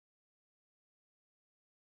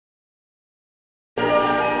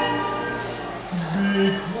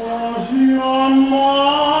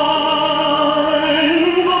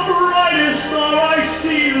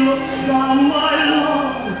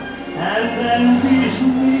and be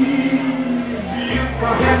sweet. If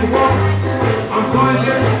I have to walk, I'm going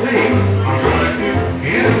to sing. I'm going to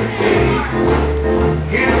Kansas City.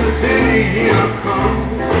 Kansas City, here I come.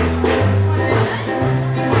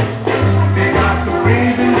 They got some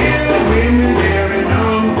reason here, women there, and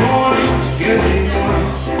I'm going to get it done.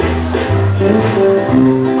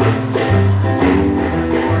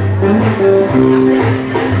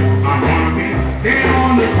 I'm gonna be staying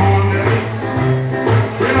on the corner,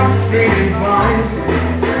 real straight and fine.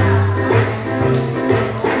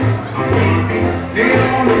 I'm gonna be staying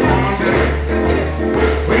on the corner,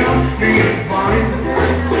 real straight and fine.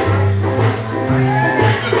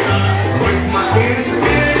 With my kids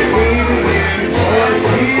sitting, waiting there, boy,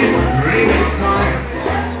 she's ringing fine.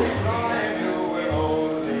 Trying to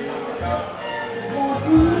hold the top.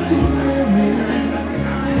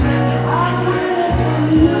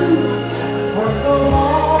 For so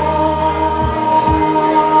long,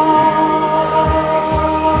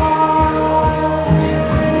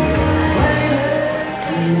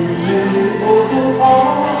 over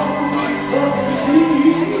all of the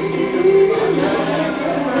sea,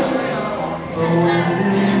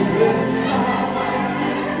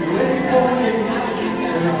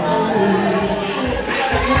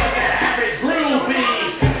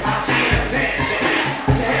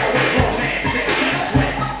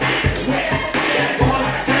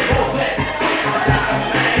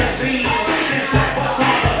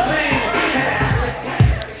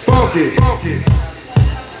 funky.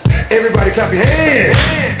 Everybody clap your hands.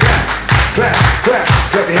 Clap, clap, clap,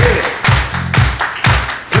 clap your hands.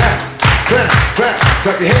 Clap, clap, clap,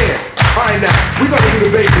 clap your hands. All right, now we're gonna do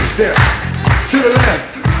the basic step. To the left.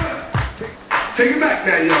 Take it back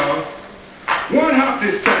now, y'all. One hop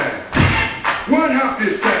this time.